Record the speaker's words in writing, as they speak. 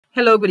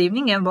Hello, good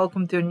evening and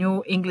welcome to a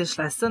new English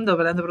lesson.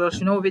 Dobar dan,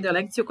 dobrodošli u novu video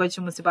lekciju kojoj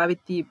ćemo se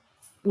baviti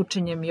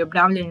učenjem i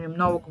obnavljanjem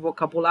novog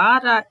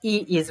vokabulara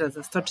i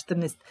izraza.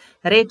 114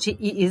 reči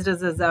i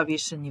izraza za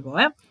više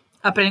nivoe.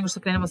 A pre nego što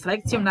krenemo s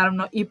lekcijom,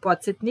 naravno i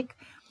podsjetnik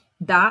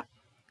da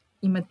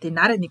imate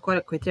naredni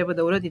korak koji treba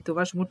da uradite u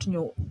vašem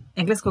učenju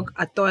engleskog,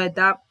 a to je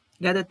da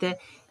gledate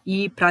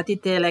i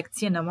pratite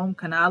lekcije na mom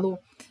kanalu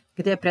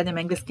gde predajem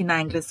engleski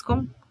na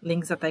engleskom.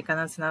 Link za taj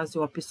kanal se nalazi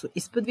u opisu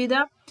ispod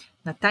videa.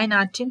 Na taj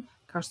način,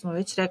 kao što smo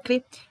već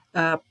rekli,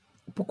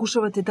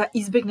 pokušavate da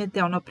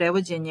izbegnete ono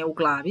prevođenje u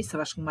glavi sa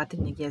vašeg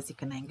maternjeg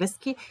jezika na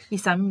engleski i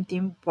samim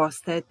tim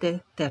postajete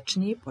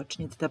tečniji,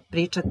 počinjete da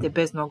pričate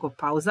bez mnogo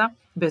pauza,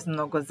 bez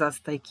mnogo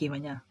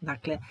zastajkivanja.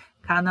 Dakle,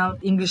 kanal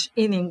English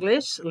in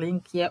English,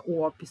 link je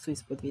u opisu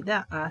ispod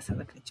videa, a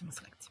sada krećemo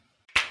s lekcijom.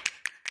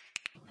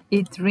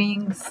 It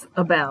rings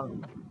a bell.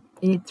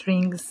 It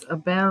rings a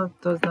bell,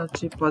 to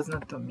znači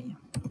poznato mi je.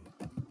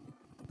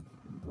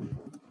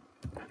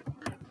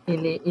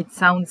 Ili it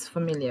sounds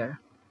familiar.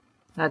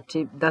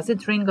 Znači, does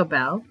it ring a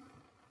bell?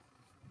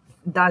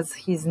 Does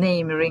his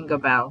name ring a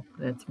bell?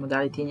 Recimo, da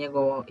li ti je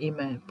njegovo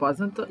ime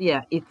poznato?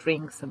 Yeah, it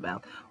rings a bell.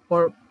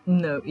 Or,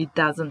 no, it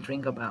doesn't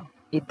ring a bell.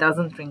 It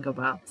doesn't ring a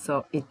bell.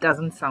 So, it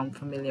doesn't sound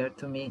familiar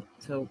to me.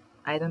 So,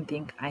 I don't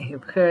think I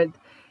have heard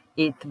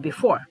it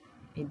before.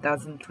 It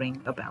doesn't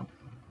ring a bell.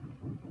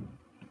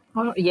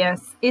 Or,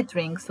 yes, it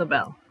rings a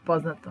bell.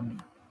 Poznato mi.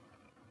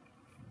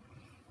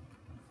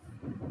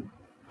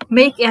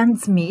 Make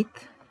ends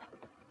meet.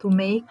 To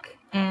make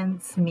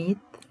ends meet,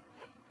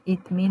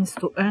 it means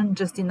to earn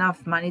just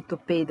enough money to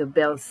pay the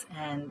bills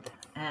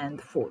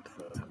and food,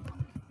 for example.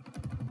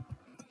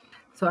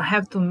 So I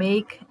have to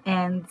make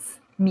ends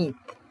meet.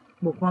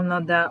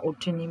 Bukvalno da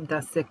učinim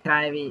da se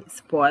krajevi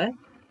spoje,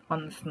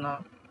 odnosno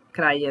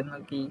kraj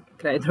jednog i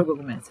kraj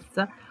drugog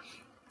meseca.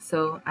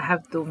 So I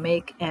have to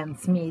make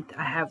ends meet.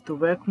 I have to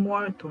work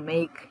more to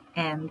make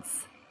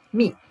ends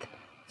meet.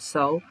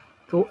 So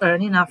to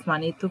earn enough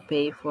money to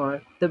pay for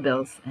the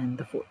bills and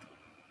the food.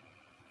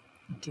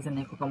 Znači za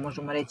nekoga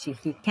možemo reći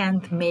he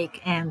can't make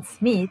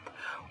ends meet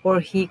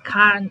or he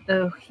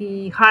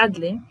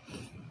hardly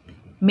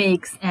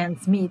makes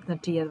ends meet,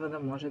 znači jedva da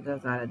može da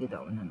zaradi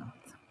dovoljno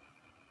novca.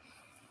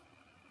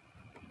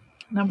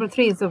 Number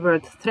 3 is the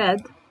word thread.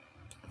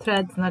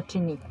 Thread znači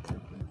nit.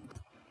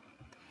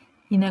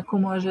 I neko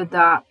može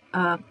da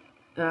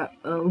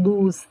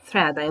lose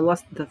thread. I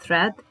lost the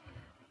thread.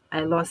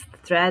 I lost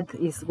thread.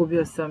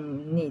 Izgubio sam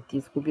nit,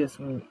 izgubio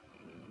sam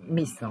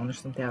misao, ono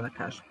što sam htjela da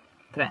kažem.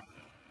 Thread.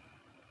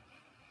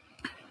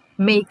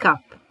 Make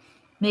up.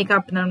 Make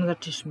up naravno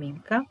znači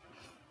šminka.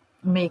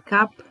 Make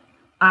up,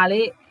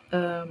 ali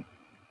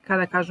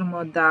kada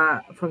kažemo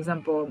da, for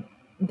example,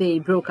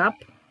 they broke up,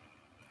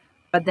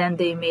 but then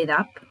they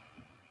made up,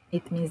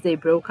 it means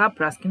they broke up,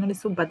 raskinuli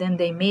su, but then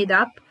they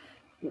made up,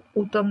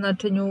 u tom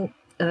značenju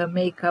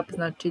make up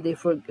znači they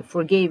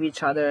forgave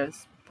each other,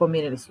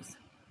 pomirili su se.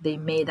 They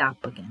made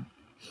up again.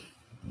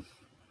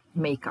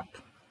 Make up.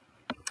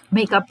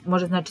 Make up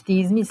može značiti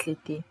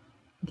izmisliti.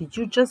 Did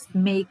you just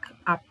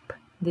make up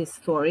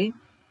this story?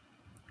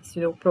 Jesi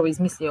li upravo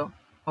izmislio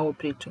ovu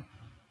priču?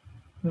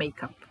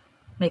 Make up.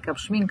 Make up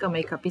šminka,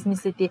 make up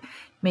izmisliti,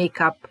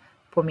 make up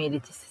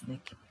pomiriti se s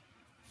nekim.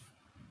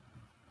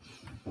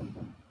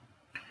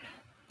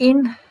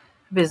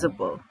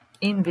 Invisible.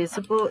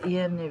 Invisible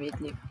je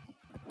nevidljiv.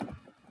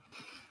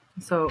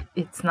 So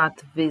it's not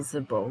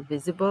visible.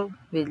 Visible,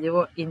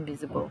 vidljivo,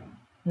 invisible,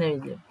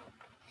 nevidljivo.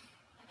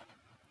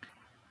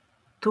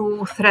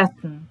 To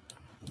threaten.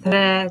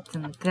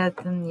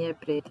 Threaten je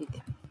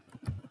pretiti.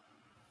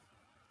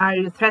 Are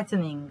you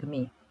threatening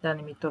me? Da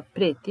li mi to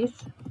pretiš?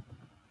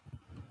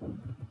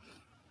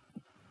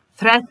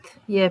 Threat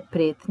je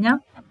pretnja,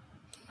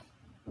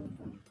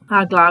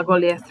 a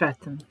glagol je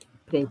threaten,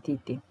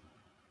 pretiti.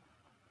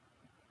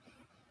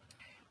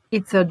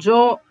 It's a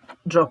jaw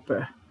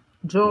dropper.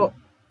 Jaw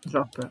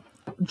dropper.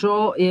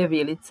 Jaw je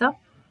vilica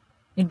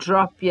i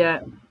drop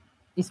je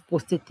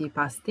ispustiti i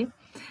pasti.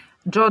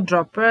 Jaw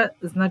dropper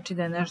znači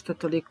da je nešto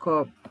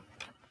toliko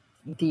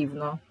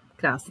divno,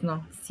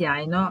 krasno,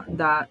 sjajno,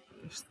 da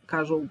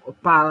kažu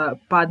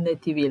padne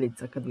ti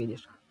vilica kad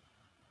vidiš.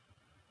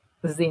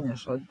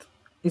 Zineš od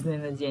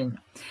iznenađenja.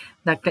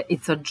 Dakle,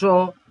 it's a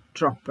jaw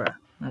dropper.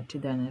 Znači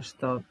da je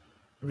nešto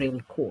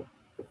really cool.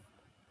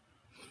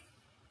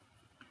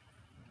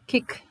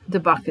 Kick the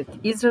bucket.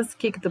 Izraz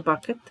kick the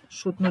bucket,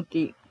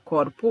 šutnuti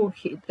korpu.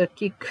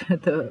 Kick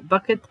the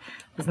bucket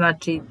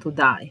znači to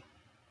die.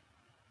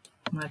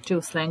 Znači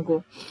u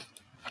slengu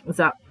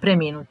za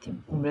preminuti.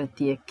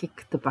 Umreti je kick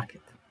the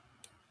bucket.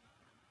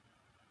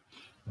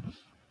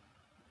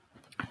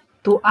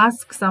 To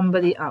ask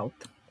somebody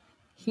out.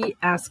 He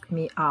asked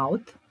me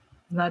out.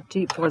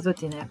 Znači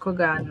pozvati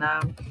nekoga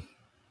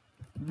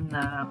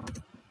na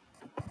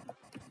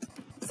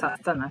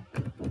sastanak.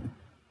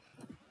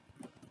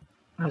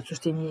 A u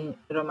suštini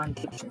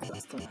romantični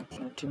sastanak.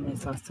 Znači ne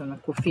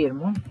sastanak u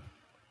firmu,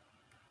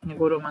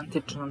 nego u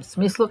romantičnom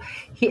smislu.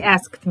 He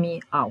asked me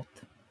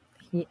out.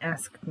 He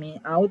asked me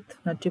out.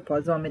 Znači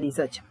pozvao me da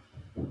izađem.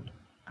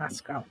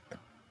 Ask out.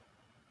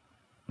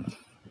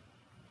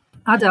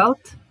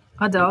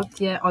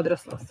 Adult je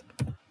odrasla osoba.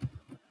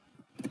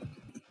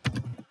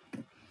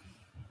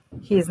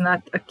 He is not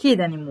a kid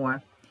anymore.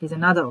 He's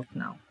an adult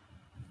now.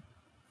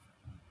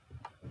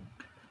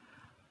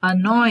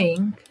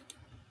 Annoying,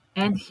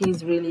 and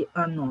he's really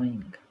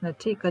annoying.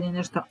 Znači, kad je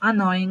nešto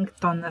annoying,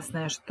 to nas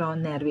nešto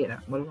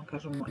nervira. Možemo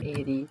kažemo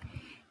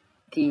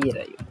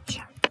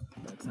iritirajuće.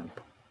 For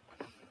example.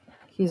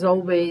 He's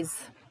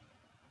always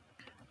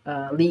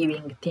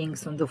leaving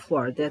things on the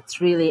floor.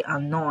 That's really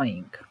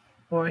annoying.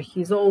 Or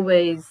he's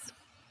always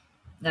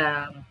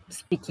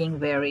speaking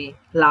very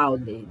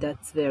loudly.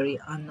 That's very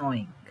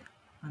annoying.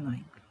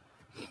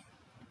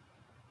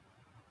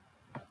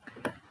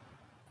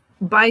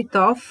 Bite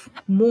off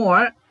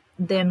more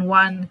than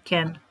one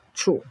can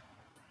chew.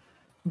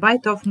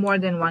 Bite off more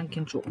than one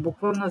can chew.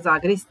 Bukvalno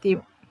zagristi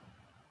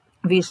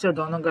više od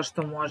onoga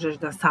što možeš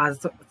da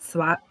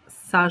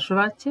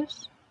sažvaćeš.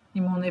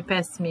 Ima u onoj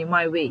pesmi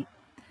My Way.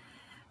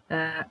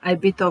 I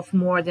bit off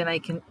more than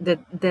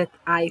that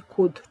I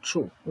could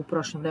chew u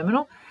prošlom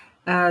vremenu.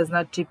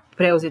 Znači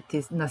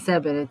preuzeti na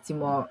sebe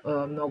recimo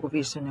mnogo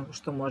više nego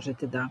što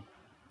možete da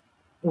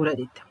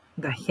uradite,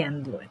 da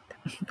handlujete.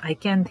 I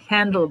can't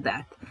handle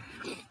that.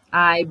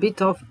 I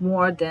bit off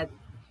more than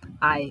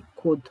I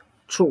could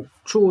chew.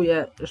 Chew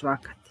je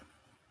žvakati.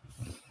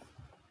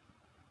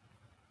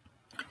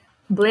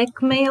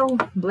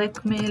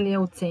 Blackmail je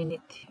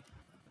uceniti.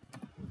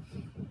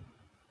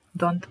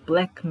 Don't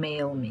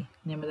blackmail me.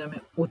 Nema da me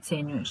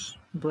ucenjuješ.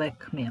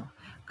 Blackmail.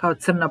 Kao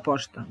crna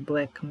pošta.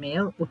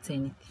 Blackmail,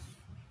 uceniti.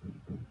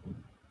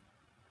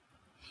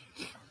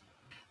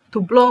 To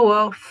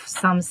blow off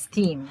some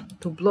steam.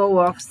 To blow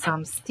off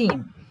some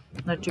steam.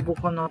 Znači,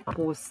 bukvalno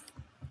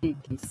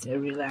pustiti se,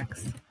 relax.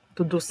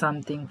 To do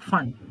something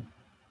fun.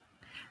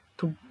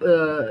 To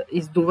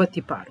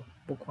izduvati paru.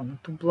 Bukvalno.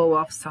 To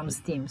blow off some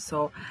steam.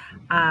 So,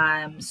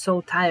 I'm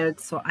so tired,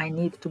 so I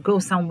need to go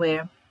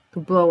somewhere to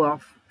blow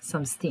off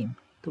some steam.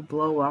 To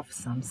blow off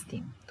some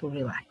steam. To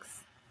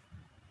relax.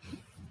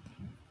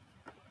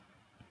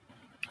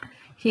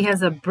 He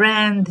has a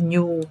brand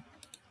new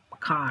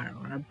car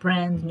or a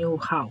brand new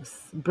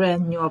house,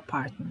 brand new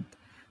apartment.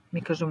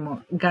 Mi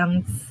kažemo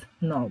ganz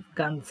nov,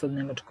 ganz od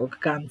nemačkog,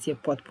 ganz je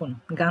potpuno,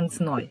 ganz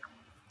noj.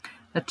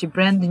 Znači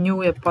brand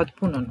new je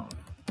potpuno nov.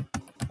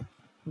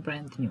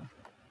 Brand new.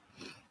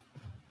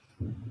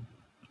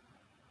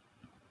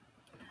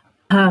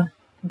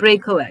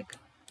 Break a leg.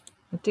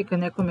 Znači kad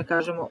nekome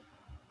kažemo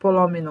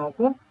polomi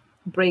nogu,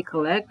 break a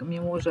leg, mi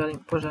mu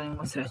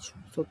poželimo sreću.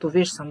 So to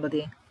wish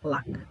somebody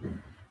luck.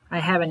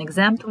 I have an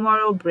exam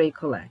tomorrow,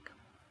 break a leg.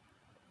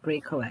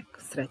 Break a leg,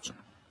 srećno.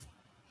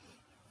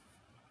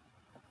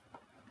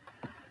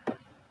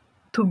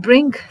 To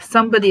bring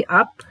somebody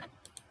up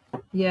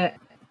je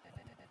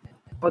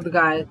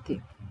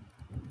odgajati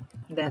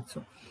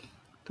decu.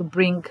 To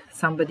bring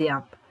somebody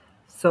up.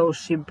 So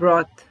she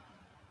brought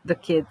the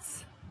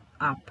kids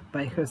up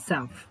by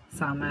herself.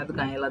 Sama je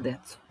odgajala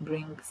decu.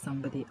 Bring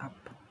somebody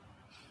up.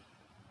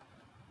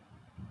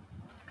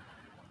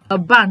 A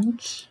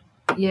bunch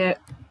je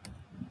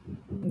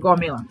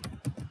gomila.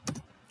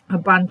 A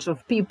bunch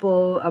of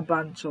people, a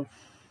bunch of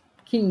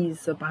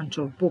keys, a bunch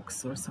of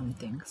books or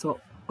something. So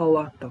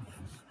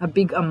a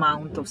big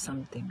amount of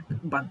something,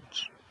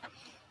 bunch.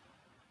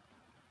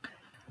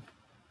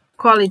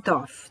 Call it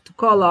off. To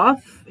call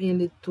off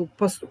ili to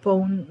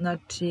postpone,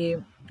 znači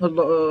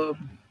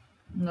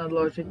ne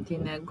odložiti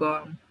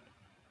nego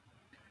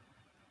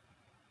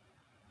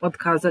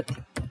otkazati.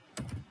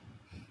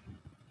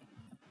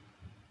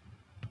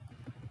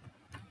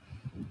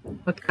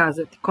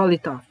 Otkazati, call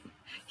it off.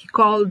 He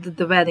called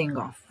the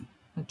wedding off.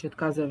 Znači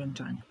otkazao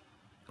venčanje.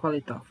 Call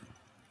it off.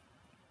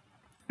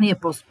 Nije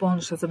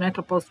postpone, što sam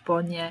rekla,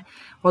 postpone je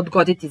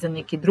odgoditi za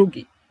neki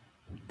drugi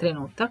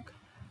trenutak,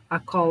 a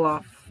call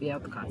off je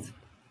otkazati.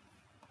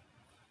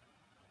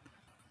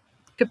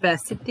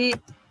 Capacity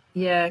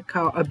je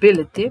kao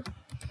ability.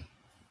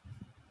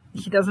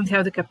 He doesn't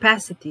have the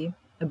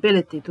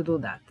ability to do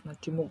that.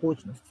 Znači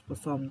mogućnost,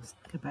 sposobnost,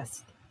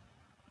 capacity.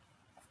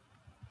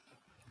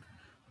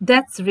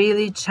 That's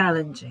really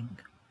challenging.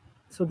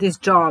 So this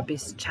job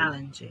is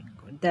challenging.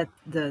 Or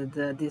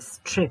this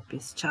trip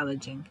is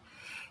challenging.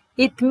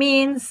 It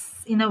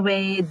means, in a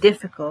way,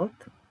 difficult,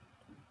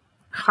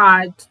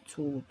 hard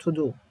to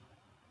do.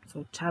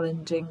 So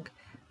challenging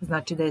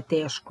znači da je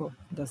teško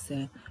da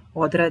se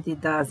odradi,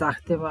 da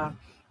zahteva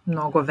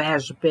mnogo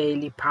vežbe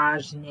ili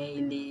pažnje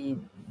ili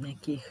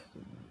nekih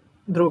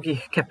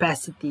drugih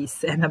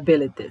capacities and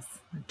abilities.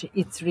 Znači,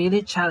 it's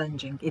really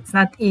challenging. It's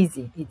not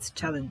easy, it's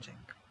challenging.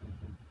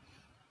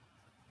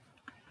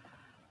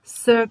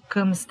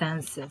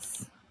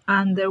 Circumstances.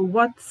 Under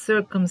what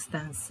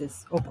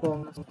circumstances?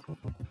 Okolnosti.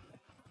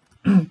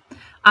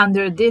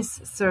 Under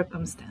these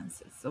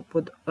circumstances.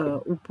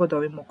 Pod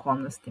ovim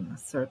okolnostima.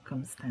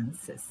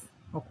 Circumstances.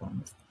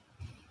 Okolnosti.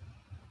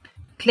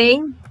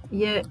 Claim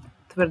je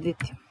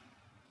tvrditi.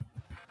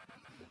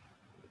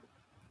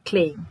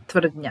 Claim,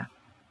 tvrdnja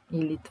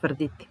ili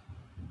tvrditi.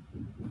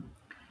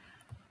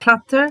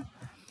 Clutter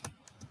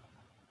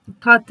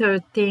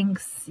Clutter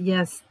things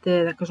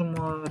jeste, da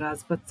kažemo,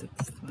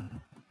 razbacati stvari.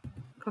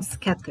 Kao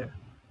scatter.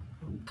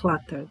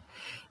 Cluttered.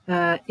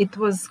 It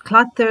was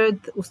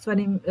cluttered, u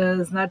stvari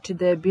znači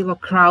da je bilo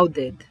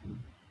crowded.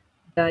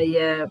 Da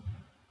je,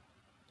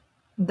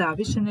 da,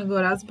 više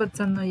nego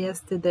razbacano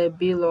jeste da je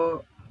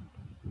bilo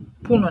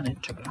puno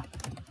nečega.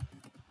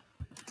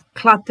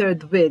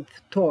 Cluttered with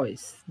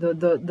toys.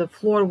 The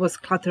floor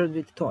was cluttered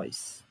with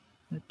toys.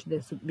 Znači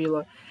da su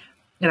bilo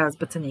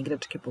razbacane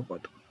igračke po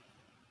podu.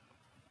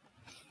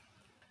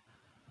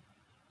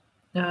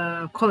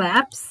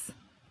 Collapse.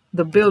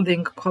 The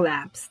building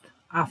collapsed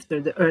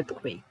after the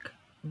earthquake.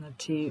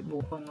 Znači,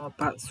 bukvalno,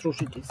 pa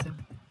srušiti se.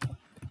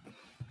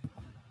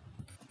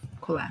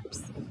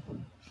 Collapse.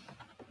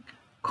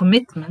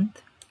 Commitment.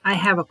 I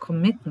have a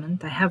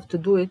commitment. I have to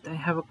do it. I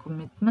have a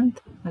commitment.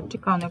 Znači,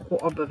 kao neku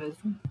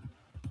obavezu.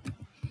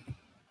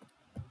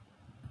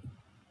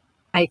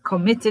 I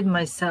committed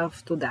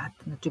myself to that.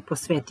 Znači,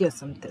 posvetio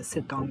sam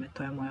se tome.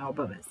 To je moja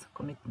obaveza.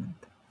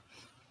 Commitment.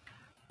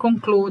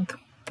 Conclude.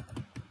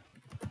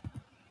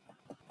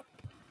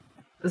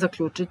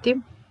 Zaključiti.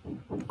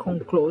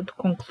 Conclude.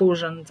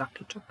 Conclusion.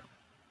 Zaključak.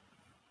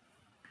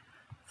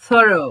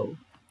 Thorough.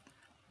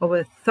 Ovo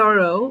je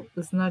thorough,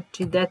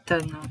 znači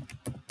detaljno.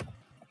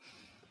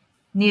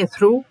 Nije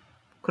through,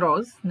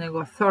 kroz,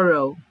 nego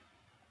thorough.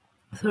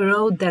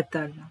 Thorough,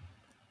 detaljno.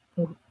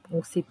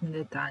 U sitni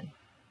detalji.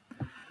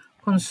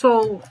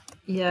 Console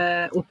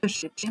je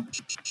utešiti.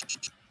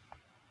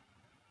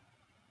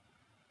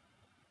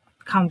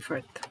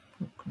 Comfort.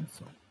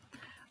 Console.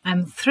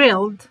 I'm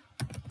thrilled.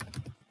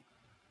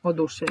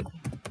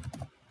 Oduševljen.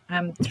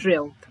 I'm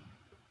thrilled.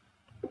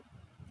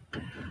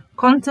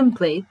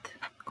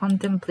 Contemplate.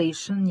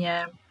 Contemplation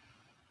je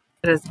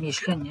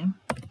razmišljanje.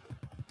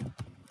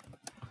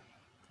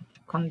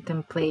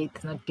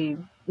 Contemplate znači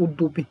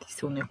udubiti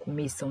se u neku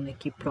misao, u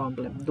neki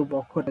problem,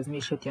 duboko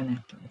razmišljati o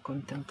nečemu.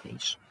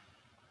 Contemplation.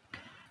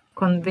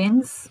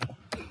 Convince,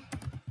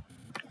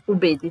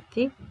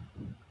 ubediti.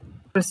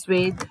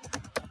 Persuade,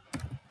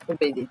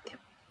 ubediti.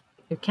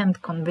 You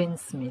can't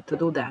convince me to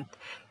do that.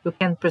 You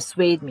can't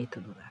persuade me to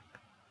do that.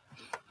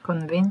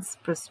 Convince,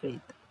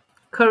 persuade.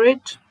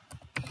 Courage,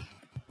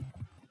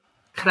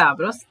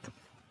 hrabrost.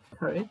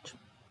 Courage.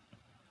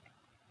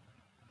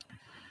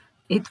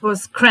 It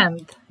was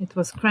crammed. It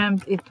was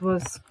crammed. It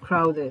was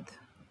crowded.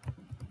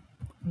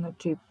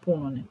 Znači,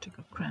 puno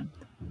nečega.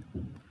 Crammed.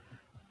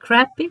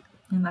 Crappy,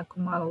 onako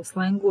malo u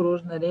slengu,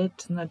 ružna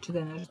reč, znači da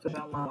je nešto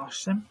veoma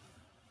loše.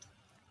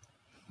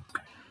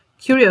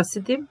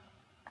 Curiosity,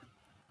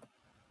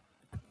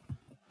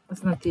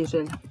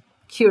 znatiželja.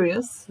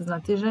 Curious,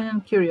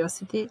 znatiželjan.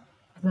 Curiosity,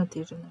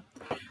 znatiželjan.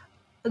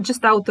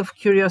 Just out of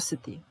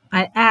curiosity.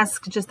 I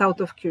ask just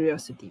out of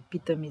curiosity.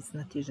 Pitam iz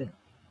znatiželja.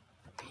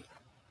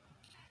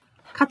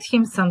 Cut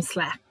him some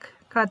slack.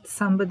 Cut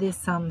somebody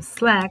some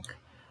slack.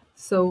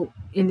 So,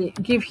 ili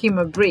give him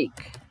a break.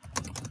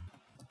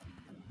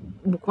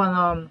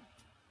 Bukvalno,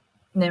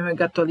 nemoj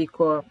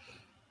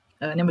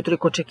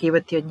toliko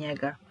očekivati od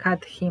njega.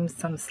 Cut him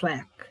some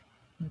slack.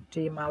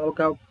 Znači, malo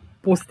ga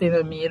pusti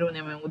na miru,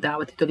 nemoj mu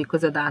davati toliko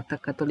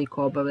zadataka,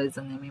 toliko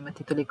obaveza, nemoj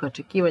imati toliko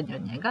očekivanja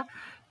od njega.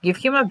 Give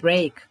him a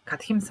break.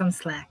 Cut him some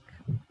slack.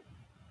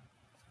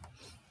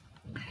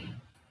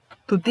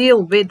 To deal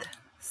with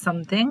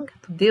something,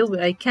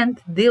 I can't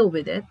deal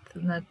with it,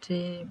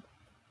 znači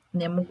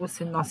ne mogu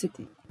se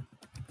nositi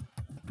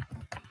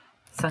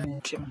sa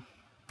nečim.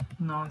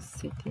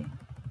 Nositi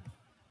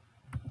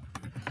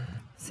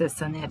se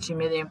sa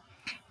nečim ili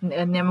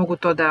ne mogu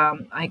to da,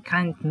 I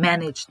can't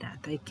manage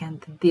that, I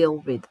can't deal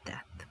with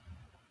that.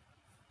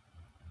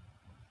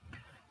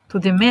 To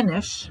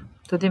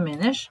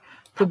diminish,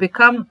 to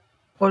become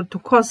or to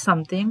cause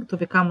something to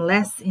become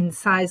less in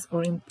size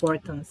or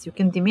importance. You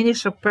can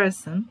diminish a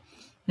person,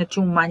 znači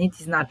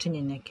umanjiti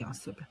značenje neke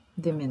osobe.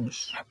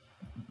 Diminish,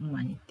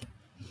 umanjiti.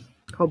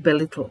 Kao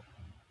belittle.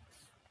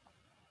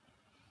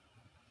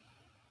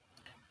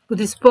 To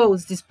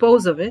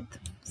dispose of it,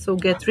 so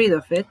get rid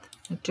of it,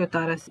 znači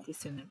otarasiti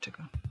se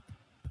nečega.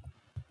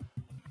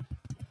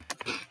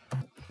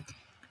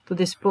 To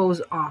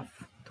dispose of,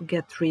 to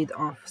get rid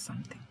of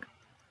something.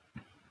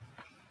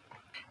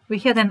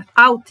 We had an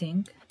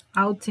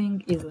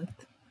outing,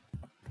 izlet.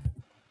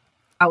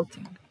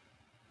 Outing.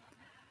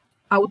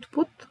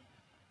 Output,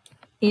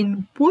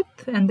 input,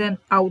 and then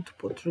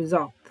output,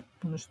 result.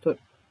 Ono što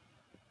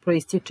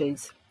proističe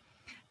iz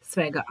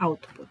svega,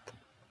 output.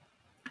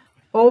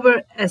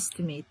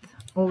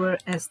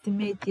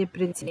 Overestimate je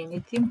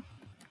precijeniti.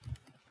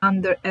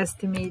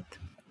 Underestimate,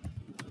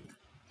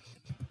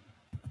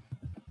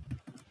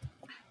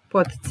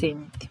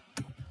 podcijeniti.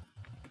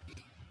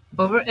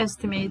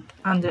 Overestimate,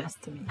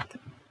 underestimate.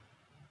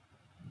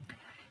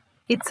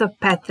 It's a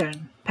pattern.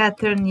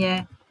 Pattern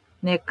je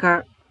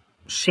neka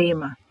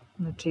šema,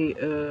 znači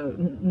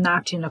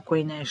način na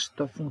koji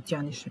nešto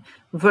funkcioniše.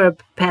 Verb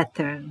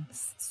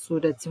patterns su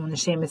recimo one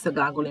šeme sa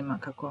glagolima,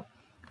 kako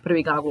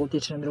prvi glagol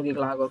utiče na drugi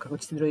glagol, kako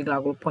će se drugi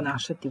glagol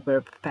ponašati,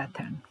 verb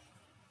pattern.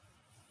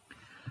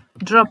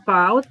 Drop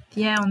out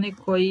je onaj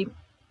koji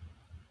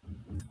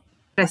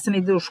prestane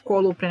ide u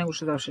školu pre nego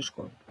što završi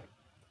školu.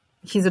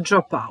 He's a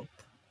dropout.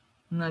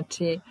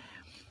 Znači,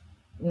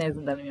 ne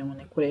znam da li imamo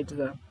neku reč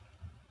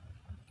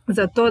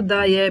za to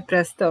da je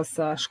prestao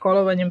sa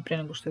školovanjem pre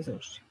nego što je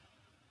završio.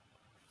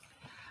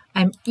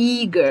 I'm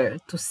eager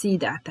to see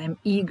that. I'm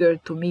eager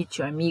to meet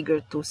you. I'm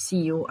eager to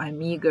see you.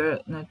 I'm eager,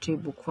 znači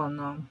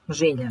bukvalno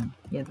željan.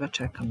 Jedva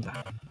čekam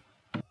da.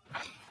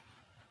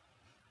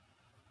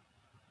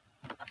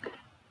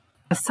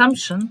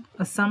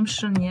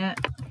 Assumption je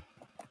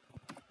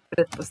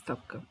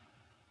pretpostavka.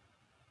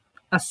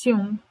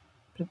 Assume,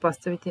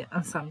 pretpostaviti,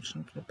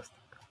 assumption,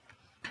 pretpostavka.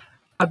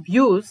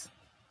 Abuse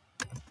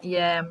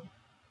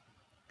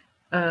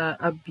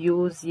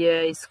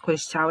je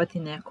iskorišćavati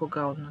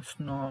nekoga,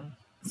 odnosno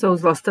se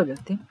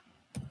uzlostavljati.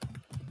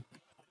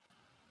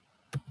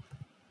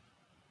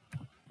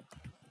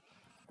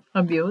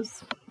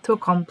 Abuse. To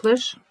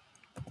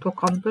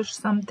accomplish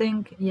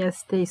something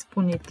jeste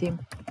ispuniti,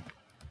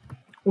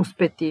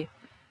 uspeti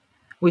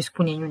u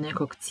ispunjenju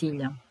nekog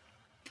cilja.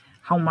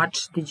 How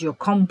much did you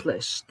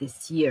accomplish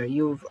this year?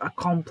 You've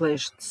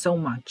accomplished so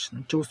much.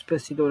 Znači, uspio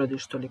si da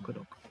uradiš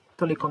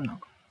toliko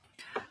mnogo.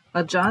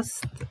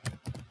 Adjust,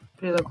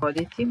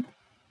 prilagoditi.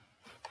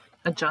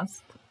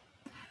 Adjust.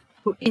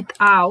 To eat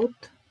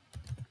out,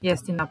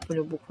 jesti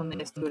napolju, bukvalno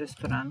jesti u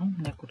restoranu,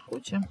 nekud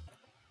kuće.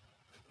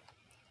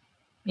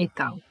 Eat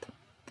out.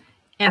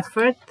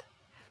 Effort,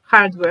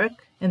 hard work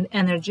and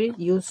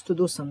energy used to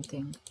do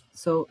something.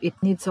 So it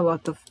needs a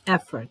lot of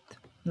effort,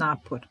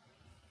 napor.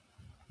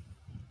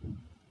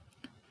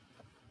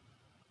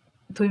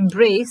 To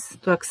embrace,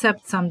 to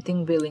accept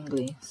something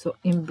willingly. So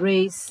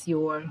embrace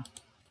your,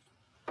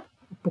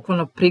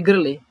 bukvalno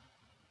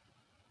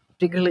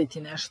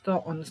prigrliti nešto,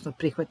 odnosno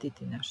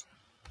prihvatiti nešto.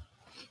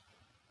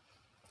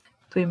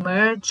 To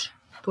emerge,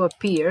 to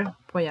appear,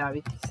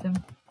 pojaviti se.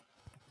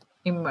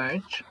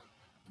 Emerge.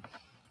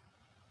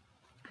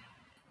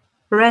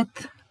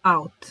 Rat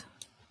out.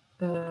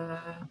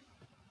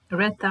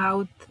 Rat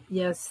out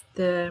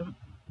jeste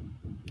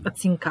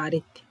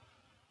odcinkariti.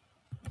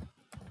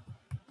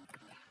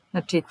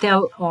 Znači,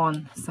 tell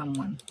on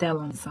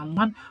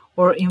someone,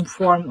 or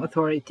inform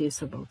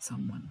authorities about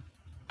someone.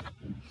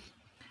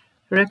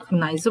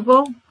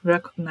 Recognizable,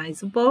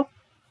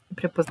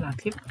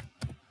 prepoznatljiv.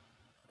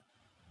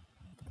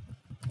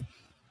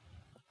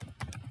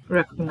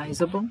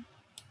 Recognizable.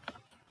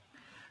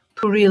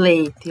 To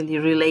relate ili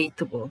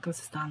relatable, to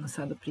se stalno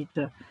sada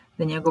priča,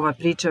 da njegova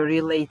priča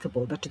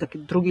relatable, znači da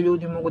drugi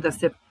ljudi mogu da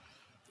se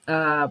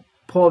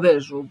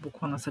povežu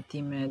bukvalno sa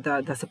time,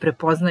 da se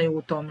prepoznaju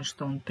u tome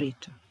što on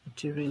priča.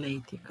 Znači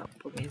relate kao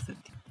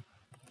povezati.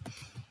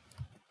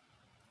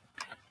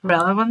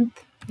 Relevant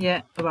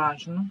je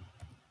važno.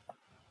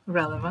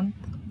 Relevant.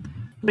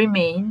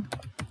 Remain,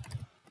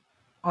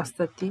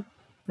 ostati,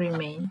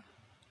 remain.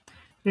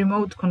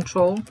 Remote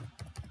control,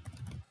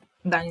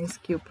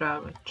 daljinski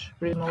upravljač,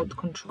 remote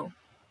control.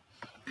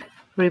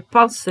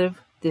 Repulsive,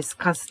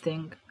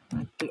 disgusting,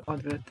 znači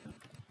odvratan.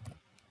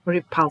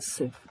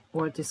 Repulsive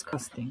or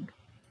disgusting.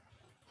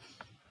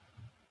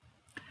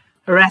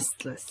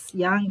 Restless,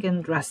 young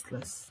and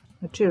restless.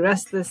 Znači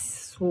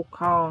restless su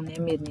kao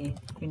nemirni,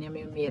 koji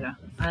nemaju mira.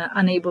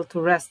 Unable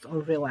to rest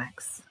or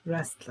relax.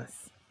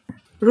 Restless.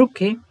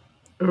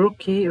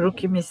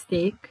 Rookie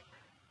mistake.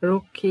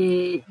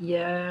 Rookie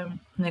je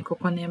neko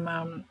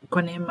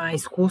ko nema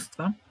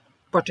iskustva.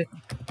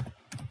 Početnik.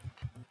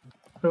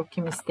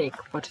 Rookie mistake,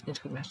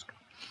 početnička greška.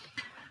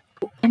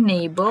 To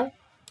enable,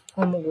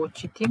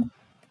 omogućiti.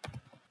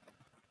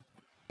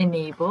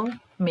 Enable,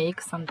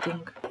 make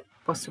something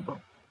possible.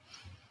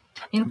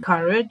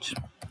 Encourage,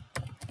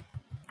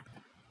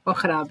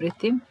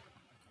 ohrabriti.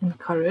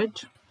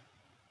 Encourage.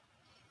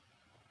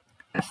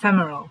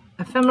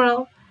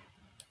 Ephemeral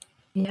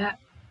je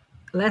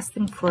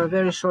lasting for a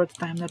very short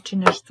time, znači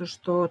nešto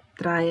što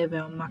traje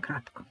veoma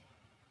kratko,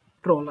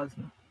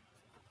 prolazno.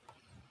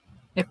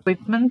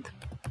 Equipment,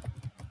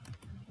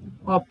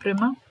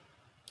 oprema.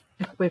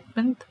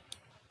 Equipment.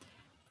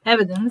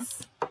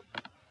 Evidence,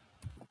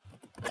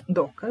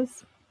 dokaz.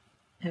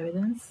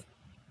 Evidence.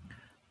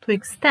 To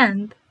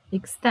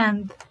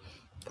extend,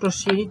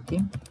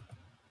 proširiti.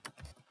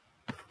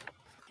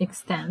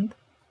 Extend.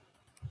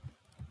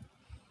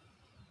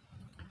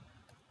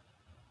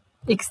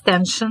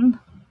 Extension,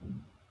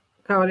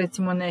 kao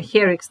recimo ne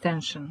hair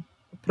extension,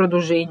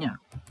 produženja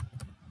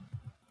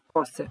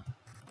kose,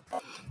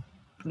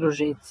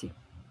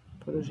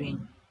 produženje,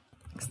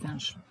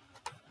 extension.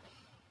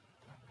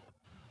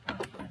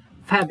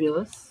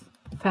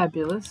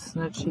 Fabulous,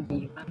 znači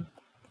divan,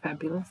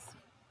 fabulous.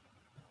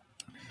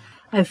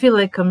 I feel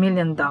like $1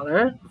 million.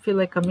 Feel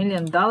like $1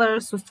 million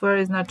u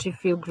stvari znači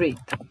feel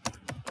great.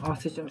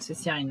 Osjećam se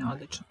sjajno,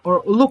 odlično.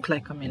 Or look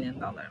like $1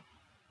 million.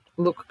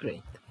 Look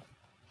great.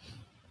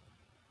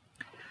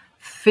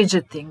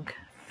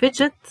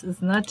 Fidget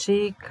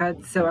znači kad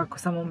se ovako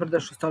samo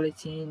mrdaš u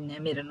stolici i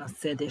nemireno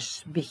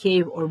sediš.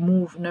 Behave or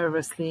move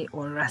nervously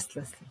or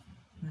restlessly.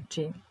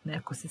 Znači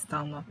neko se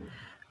stalno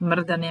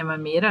mrda, nema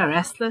mira.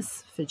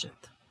 Restless,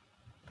 fidget.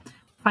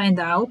 Find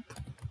out.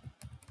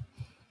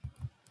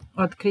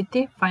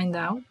 Otkriti, find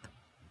out.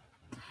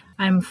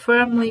 I'm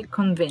firmly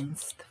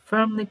convinced.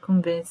 Firmly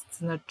convinced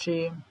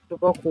znači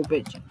duboko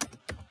ubeđen.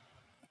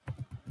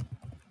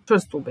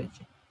 Čvrsto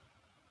ubeđen.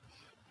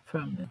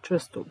 Firmly,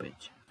 čvrsto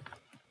ubeđen.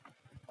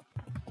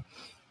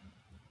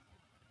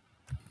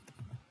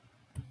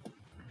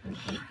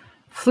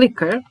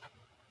 Flicker,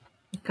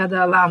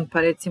 kada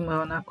lampa recimo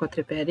onako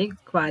treperi,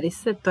 kvari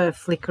se, to je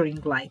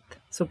flickering light.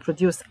 So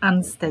produce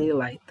unsteady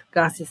light.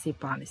 Gasi se i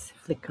pali se.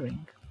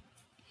 Flickering.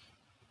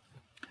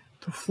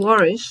 To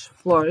flourish,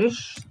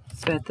 flourish,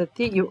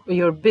 cvetati.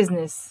 Your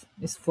business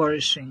is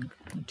flourishing.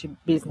 Znači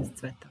biznis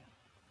cveta.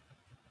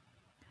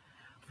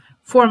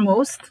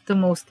 Foremost, the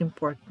most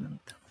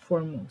important.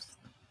 Foremost.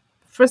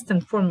 First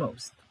and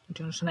foremost.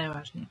 Znači ono što je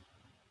najvažnije.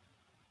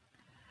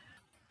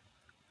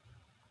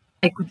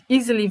 I could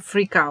easily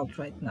freak out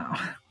right now.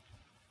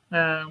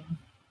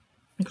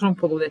 Možemo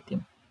poludeti.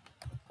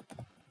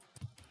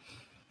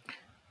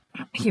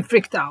 He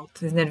freaked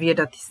out.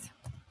 Iznervirati se.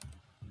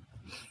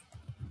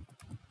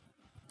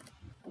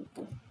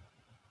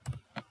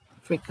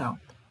 Freak out.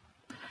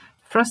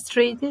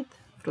 Frustrated.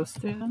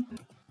 Frustrated.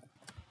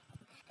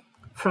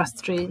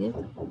 Frustrated.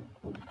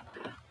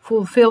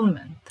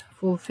 Fulfillment.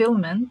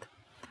 Fulfillment.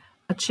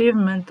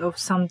 Achievement of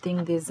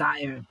something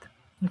desired.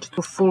 Znači,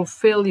 to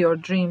fulfill your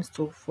dreams,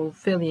 to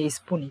fulfill je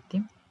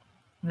ispuniti.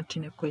 Znači,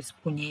 neko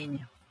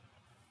ispunjenje.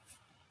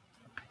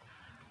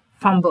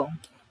 Fumble.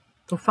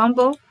 To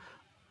fumble,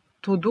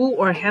 to do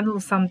or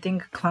handle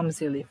something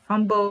clumsily.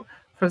 Fumble,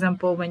 for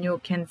example, when you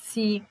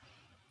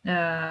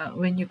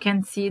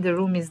can see the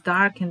room is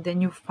dark and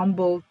then you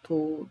fumble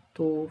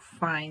to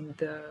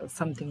find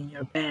something in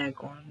your bag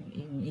or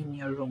in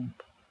your room.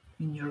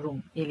 In your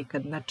room. Ili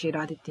kad, znači,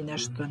 raditi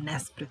nešto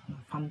nespretno.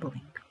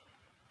 Fumbling.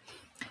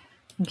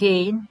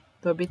 Gain,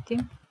 dobiti.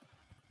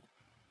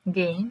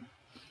 Gain.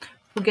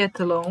 To get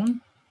a loan,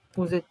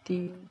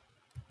 uzeti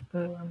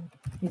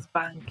iz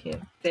banke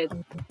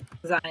kredit,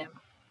 zajam.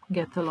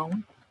 Get a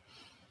loan.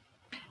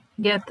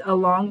 Get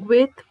along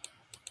with,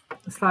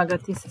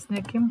 slagati se s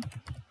nekim.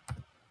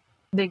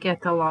 They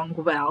get along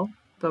well,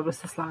 dobro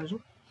se slažu.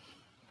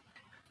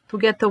 To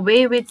get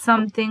away with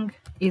something,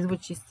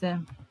 izvući se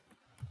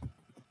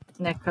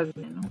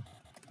nekažnjeno.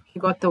 He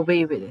got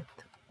away with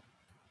it.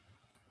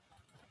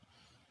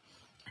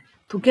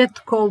 To get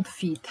cold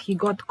feet. He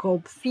got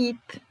cold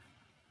feet.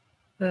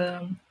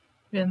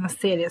 Jedna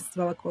serija se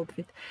zvala Cold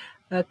Feet.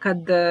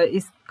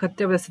 Kad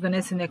treba da se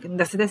donese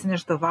da se desi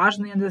nešto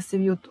važno i onda da se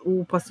vi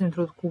u posljednjem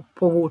trenutku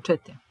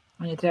povučete.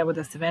 On je trebao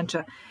da se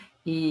venča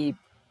i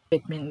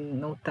 5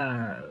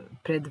 minuta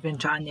pred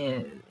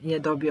venčanje je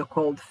dobio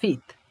cold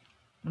feet.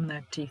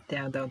 Znači,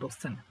 hteo da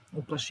odustane.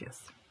 Uplašio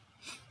se.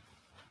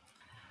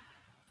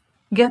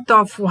 Get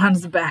off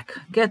one's back.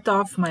 Get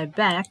off my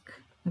back.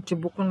 Znači,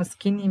 bukvalno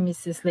skini mi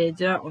se s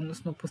leđa,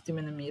 odnosno pusti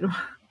me na miru.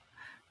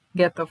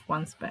 Get off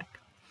one's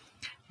back.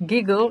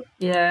 Giggle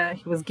je,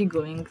 he was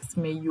giggling,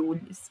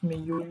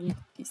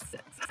 smejuljiti se.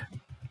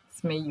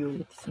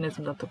 Smejuljiti se, ne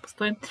znam da to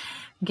postoji.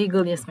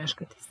 Giggle je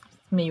smeškati se,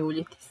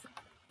 smejuljiti se.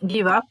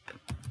 Give up,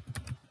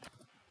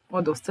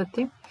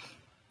 odustati.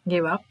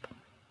 Give up.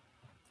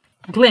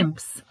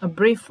 Glimpse, a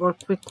brief or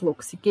quick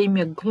look. He gave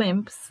me a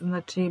glimpse,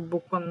 znači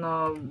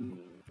bukvalno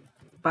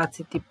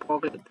baciti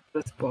pogled,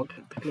 kroz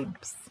pogled,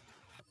 glimpse.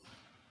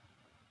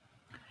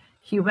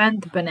 He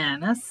went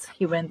bananas,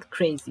 he went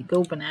crazy.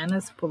 Go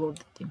bananas,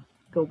 poluditi.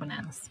 Go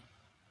bananas.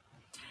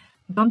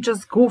 Don't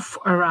just goof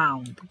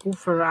around.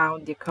 Goof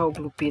around je kao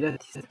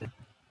glupirati se.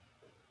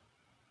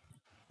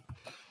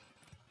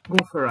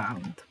 Goof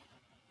around.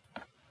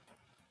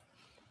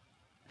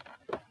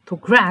 To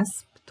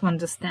grasp, to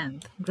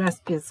understand.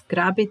 Grasp je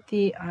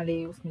zgrabiti,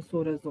 ali u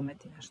smislu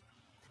razumeti nešto.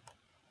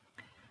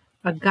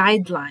 A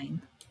guideline,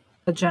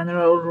 a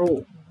general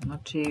rule,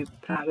 znači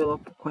pravilo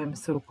po kojem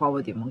se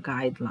rukovodimo,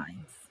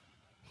 guidelines.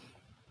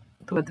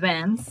 To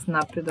advance,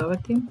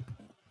 napredovati.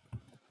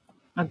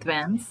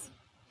 Advance.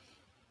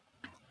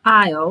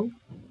 Aisle,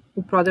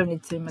 u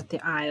prodavnici imate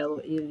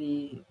aisle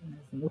ili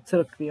ne znam, u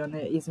crkvi,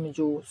 one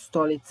između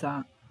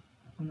stolica,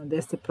 ono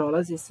gde se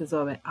prolazi se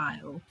zove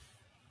aisle.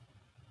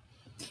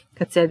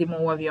 Kad sedimo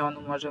u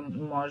avionu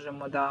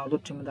možemo da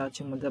odlučimo da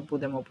ćemo da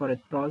budemo pored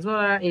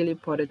prozora ili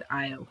pored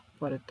aisle,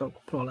 pored tog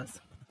prolaza.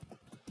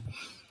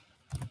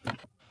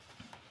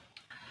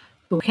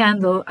 To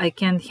handle, I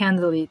can't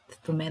handle it,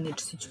 to manage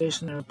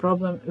situation or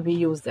problem,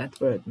 we use that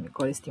word. Mi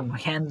koristimo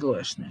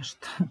handluješ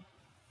nešto.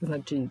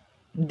 Znači,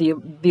 deal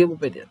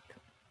with it.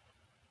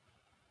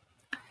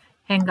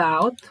 Hang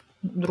out,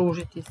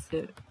 družiti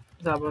se,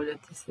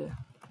 zabavljati se.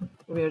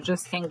 We are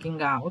just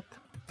hanging out.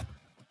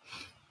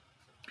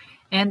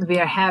 And we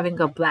are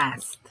having a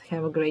blast.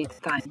 Have a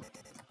great time.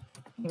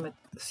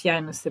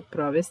 Sjajno se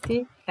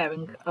provesti.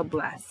 Having a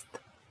blast.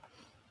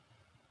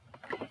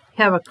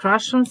 Have a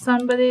crush on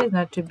somebody,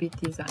 znači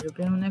biti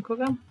zaljubljen u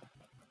nekoga.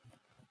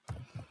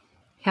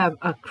 Have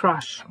a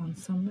crush on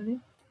somebody.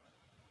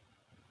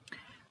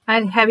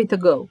 I'll have it a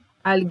go.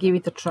 I'll give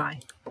it a try.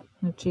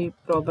 Znači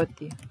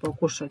probati,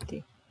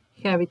 pokušati.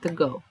 Have it a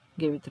go.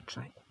 Give it a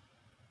try.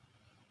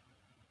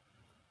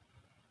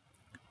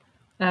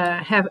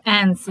 have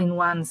ants in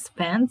one's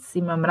pants,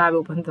 ima mrave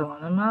u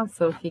pantalonama,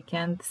 so he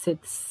can't sit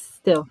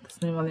still. Da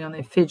smo imali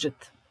onaj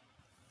fidget.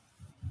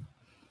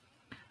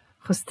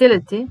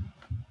 Hostility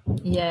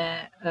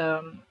je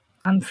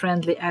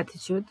unfriendly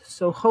attitude,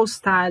 so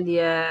hostile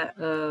je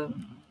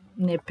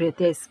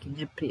neprijateljski,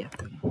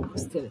 neprijatan.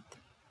 Hostility.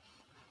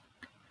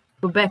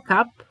 To back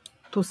up,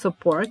 to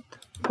support,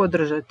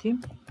 podržati.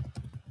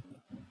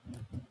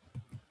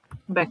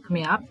 Back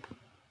me up.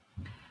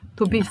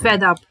 To be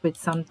fed up with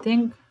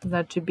something,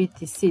 znači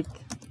biti sit,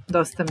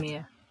 dosta mi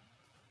je.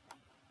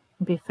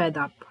 Be fed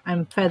up,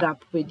 I'm fed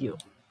up with you.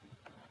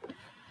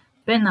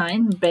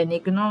 Benign,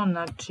 benigno,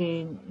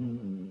 znači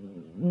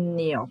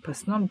nije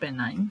opasno,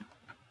 benign.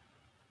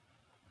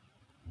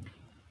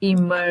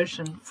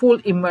 Immersion, full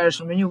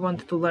immersion. When you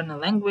want to learn a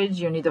language,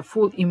 you need a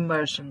full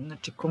immersion,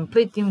 znači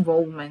complete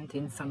involvement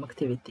in some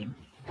activity.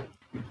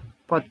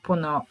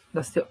 Potpuno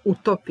da se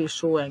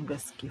utopiš u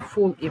engleski,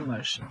 full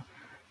immersion.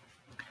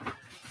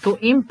 To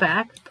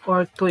impact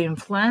or to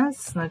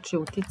influence, znači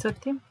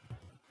uticati.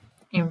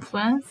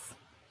 Influence.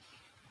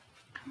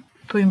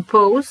 To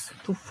impose,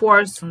 to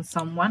force on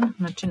someone,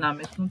 znači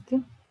nametnuti.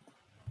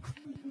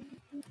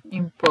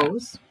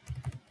 Impose.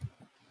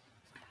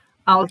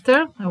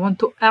 Alter, I want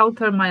to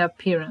alter my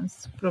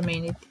appearance,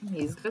 promijeniti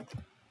izgled.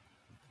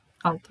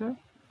 Alter.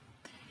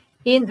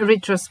 In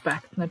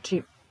retrospect,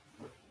 znači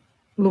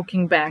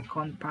looking back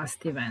on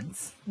past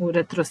events, u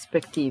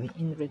retrospektivi,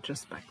 in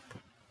retrospect.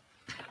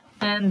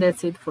 And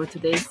that's it for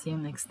today. See you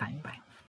next time. Bye.